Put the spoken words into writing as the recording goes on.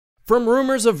From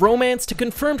rumors of romance to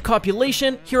confirmed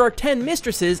copulation, here are 10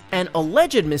 mistresses and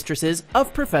alleged mistresses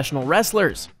of professional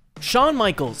wrestlers. Shawn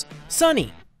Michaels,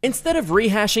 Sunny. Instead of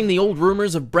rehashing the old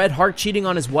rumors of Bret Hart cheating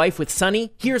on his wife with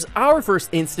Sunny, here's our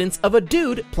first instance of a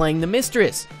dude playing the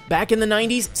mistress. Back in the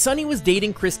 90s, Sunny was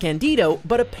dating Chris Candido,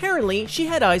 but apparently she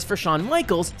had eyes for Shawn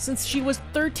Michaels since she was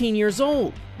 13 years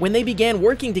old. When they began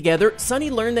working together, Sunny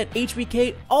learned that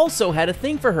HBK also had a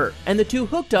thing for her, and the two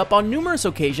hooked up on numerous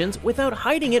occasions without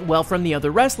hiding it well from the other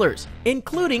wrestlers,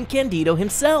 including Candido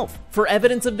himself. For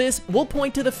evidence of this, we'll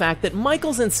point to the fact that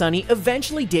Michaels and Sunny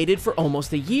eventually dated for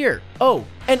almost a year. Oh,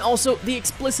 and also the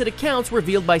explicit accounts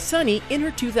revealed by Sunny in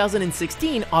her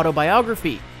 2016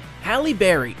 autobiography. Halle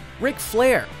Berry, Ric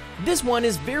Flair. This one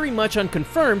is very much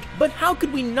unconfirmed, but how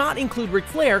could we not include Ric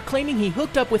Flair claiming he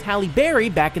hooked up with Halle Berry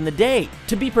back in the day?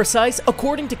 To be precise,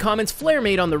 according to comments Flair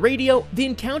made on the radio, the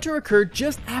encounter occurred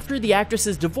just after the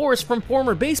actress's divorce from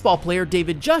former baseball player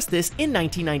David Justice in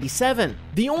 1997.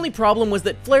 The only problem was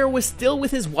that Flair was still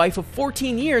with his wife of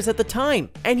 14 years at the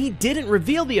time, and he didn't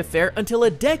reveal the affair until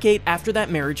a decade after that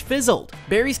marriage fizzled.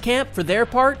 Berry's camp, for their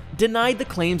part, denied the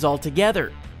claims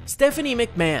altogether. Stephanie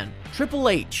McMahon, Triple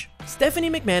H. Stephanie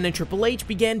McMahon and Triple H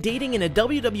began dating in a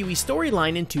WWE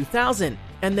storyline in 2000,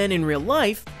 and then in real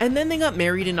life, and then they got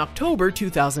married in October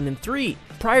 2003.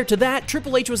 Prior to that,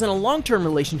 Triple H was in a long-term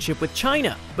relationship with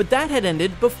Cena, but that had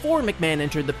ended before McMahon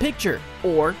entered the picture.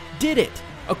 Or did it?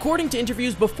 According to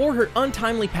interviews before her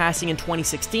untimely passing in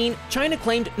 2016, Cena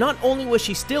claimed not only was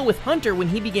she still with Hunter when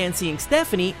he began seeing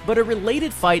Stephanie, but a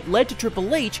related fight led to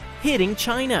Triple H hitting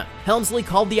Cena. Helmsley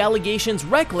called the allegations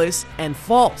reckless and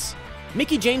false.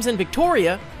 Mickie James and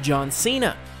Victoria, John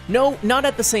Cena. No, not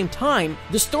at the same time.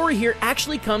 The story here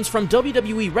actually comes from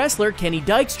WWE wrestler Kenny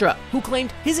Dykstra, who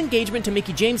claimed his engagement to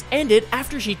Mickie James ended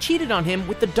after she cheated on him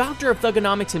with the doctor of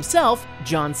thugonomics himself,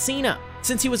 John Cena.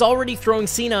 Since he was already throwing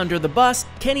Cena under the bus,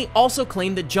 Kenny also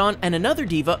claimed that John and another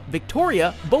diva,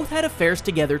 Victoria, both had affairs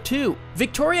together too.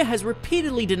 Victoria has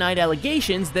repeatedly denied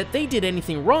allegations that they did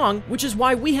anything wrong, which is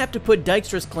why we have to put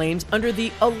Dykstra's claims under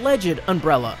the alleged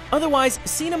umbrella. Otherwise,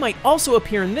 Cena might also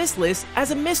appear in this list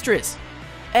as a mistress.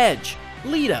 Edge,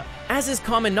 Lita. As is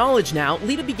common knowledge now,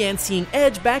 Lita began seeing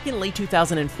Edge back in late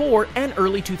 2004 and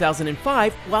early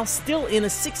 2005 while still in a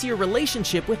 6-year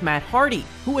relationship with Matt Hardy,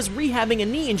 who was rehabbing a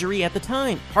knee injury at the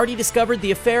time. Hardy discovered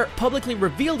the affair, publicly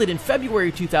revealed it in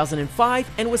February 2005,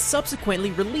 and was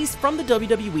subsequently released from the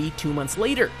WWE 2 months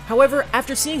later. However,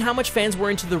 after seeing how much fans were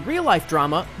into the real-life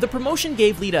drama, the promotion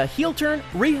gave Lita a heel turn,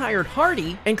 rehired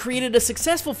Hardy, and created a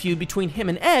successful feud between him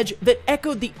and Edge that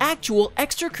echoed the actual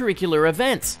extracurricular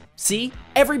events. See?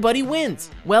 Everybody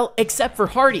wins. Well, except for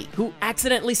Hardy, who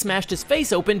accidentally smashed his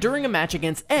face open during a match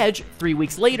against Edge 3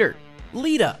 weeks later.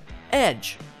 Lita,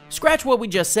 Edge. Scratch what we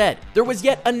just said. There was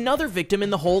yet another victim in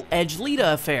the whole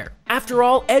Edge-Lita affair. After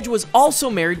all, Edge was also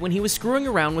married when he was screwing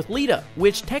around with Lita,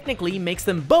 which technically makes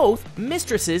them both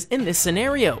mistresses in this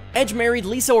scenario. Edge married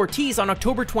Lisa Ortiz on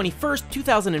October 21st,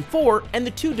 2004, and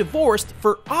the two divorced,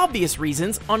 for obvious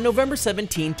reasons, on November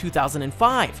 17,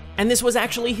 2005. And this was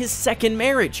actually his second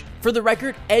marriage. For the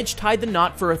record, Edge tied the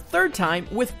knot for a third time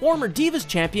with former Divas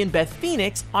champion Beth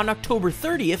Phoenix on October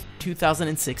 30th,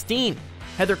 2016.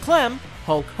 Heather Clem,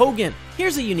 Hulk Hogan.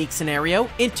 Here's a unique scenario.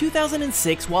 In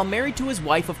 2006, while married to his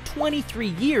wife of 23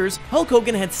 years, Hulk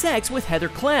Hogan had sex with Heather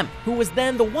Clem, who was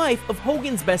then the wife of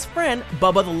Hogan's best friend,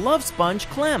 Bubba the Love Sponge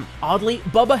Clem. Oddly,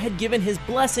 Bubba had given his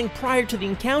blessing prior to the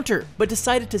encounter, but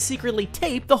decided to secretly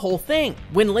tape the whole thing.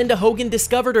 When Linda Hogan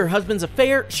discovered her husband's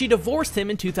affair, she divorced him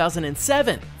in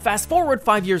 2007. Fast forward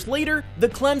 5 years later, the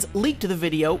Clems leaked the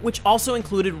video, which also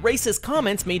included racist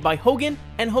comments made by Hogan,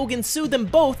 and Hogan sued them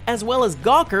both as well as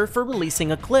Gawker for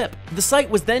releasing a clip. The site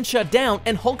was then shut down,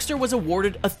 and Hulkster was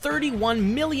awarded a $31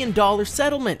 million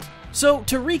settlement. So,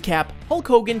 to recap, Hulk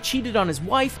Hogan cheated on his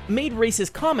wife, made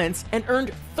racist comments, and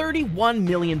earned $31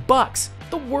 million bucks.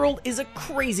 The world is a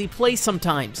crazy place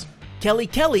sometimes.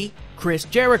 Kelly, Chris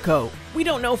Jericho. We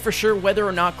don't know for sure whether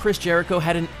or not Chris Jericho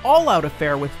had an all-out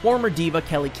affair with former diva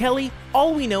Kelly.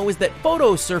 All we know is that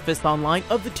photos surfaced online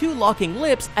of the two locking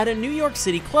lips at a New York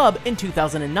City club in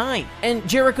 2009. And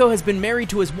Jericho has been married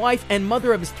to his wife and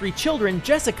mother of his 3 children,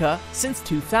 Jessica, since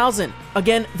 2000.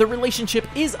 Again, the relationship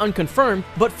is unconfirmed,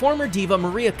 but former diva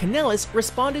Maria Kanellis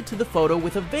responded to the photo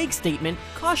with a vague statement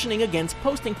cautioning against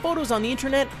posting photos on the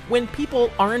internet when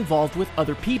people are involved with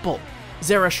other people.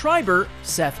 Zara Schreiber,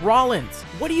 Seth Rollins.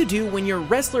 What do you do when your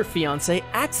wrestler fiance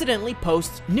accidentally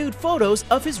posts nude photos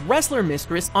of his wrestler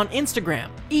mistress on Instagram?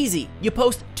 Easy, you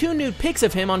post 2 nude pics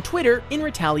of him on Twitter in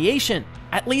retaliation.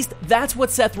 At least that's what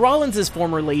Seth Rollins'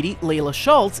 former lady, Layla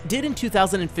Schultz, did in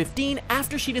 2015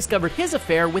 after she discovered his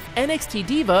affair with NXT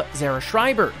diva Zara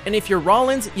Schreiber. And if you're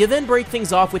Rollins, you then break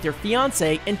things off with your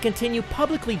fiancé and continue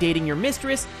publicly dating your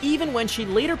mistress even when she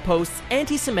later posts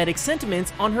anti-Semitic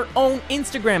sentiments on her own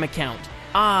Instagram account.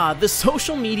 Ah, the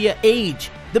social media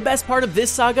age. The best part of this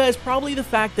saga is probably the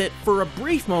fact that, for a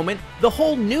brief moment, the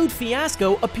whole nude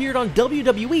fiasco appeared on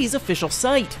WWE's official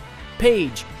site.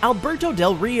 Paige, Alberto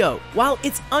Del Rio. While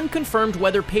it's unconfirmed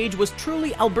whether Paige was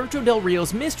truly Alberto Del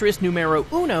Rio's mistress numero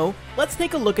uno, let's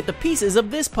take a look at the pieces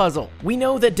of this puzzle. We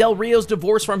know that Del Rio's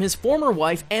divorce from his former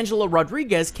wife, Angela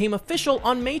Rodriguez, came official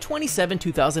on May 27,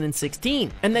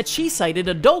 2016, and that she cited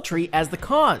adultery as the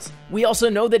cause. We also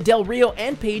know that Del Rio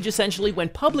and Paige essentially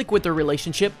went public with their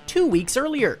relationship 2 weeks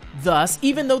earlier. Thus,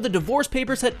 even though the divorce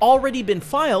papers had already been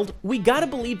filed, we gotta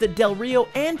believe that Del Rio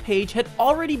and Paige had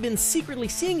already been secretly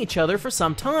seeing each other for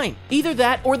some time. Either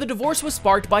that or the divorce was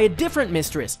sparked by a different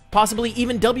mistress, possibly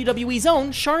even WWE's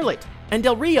own Charlotte. And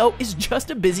Del Rio is just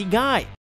a busy guy.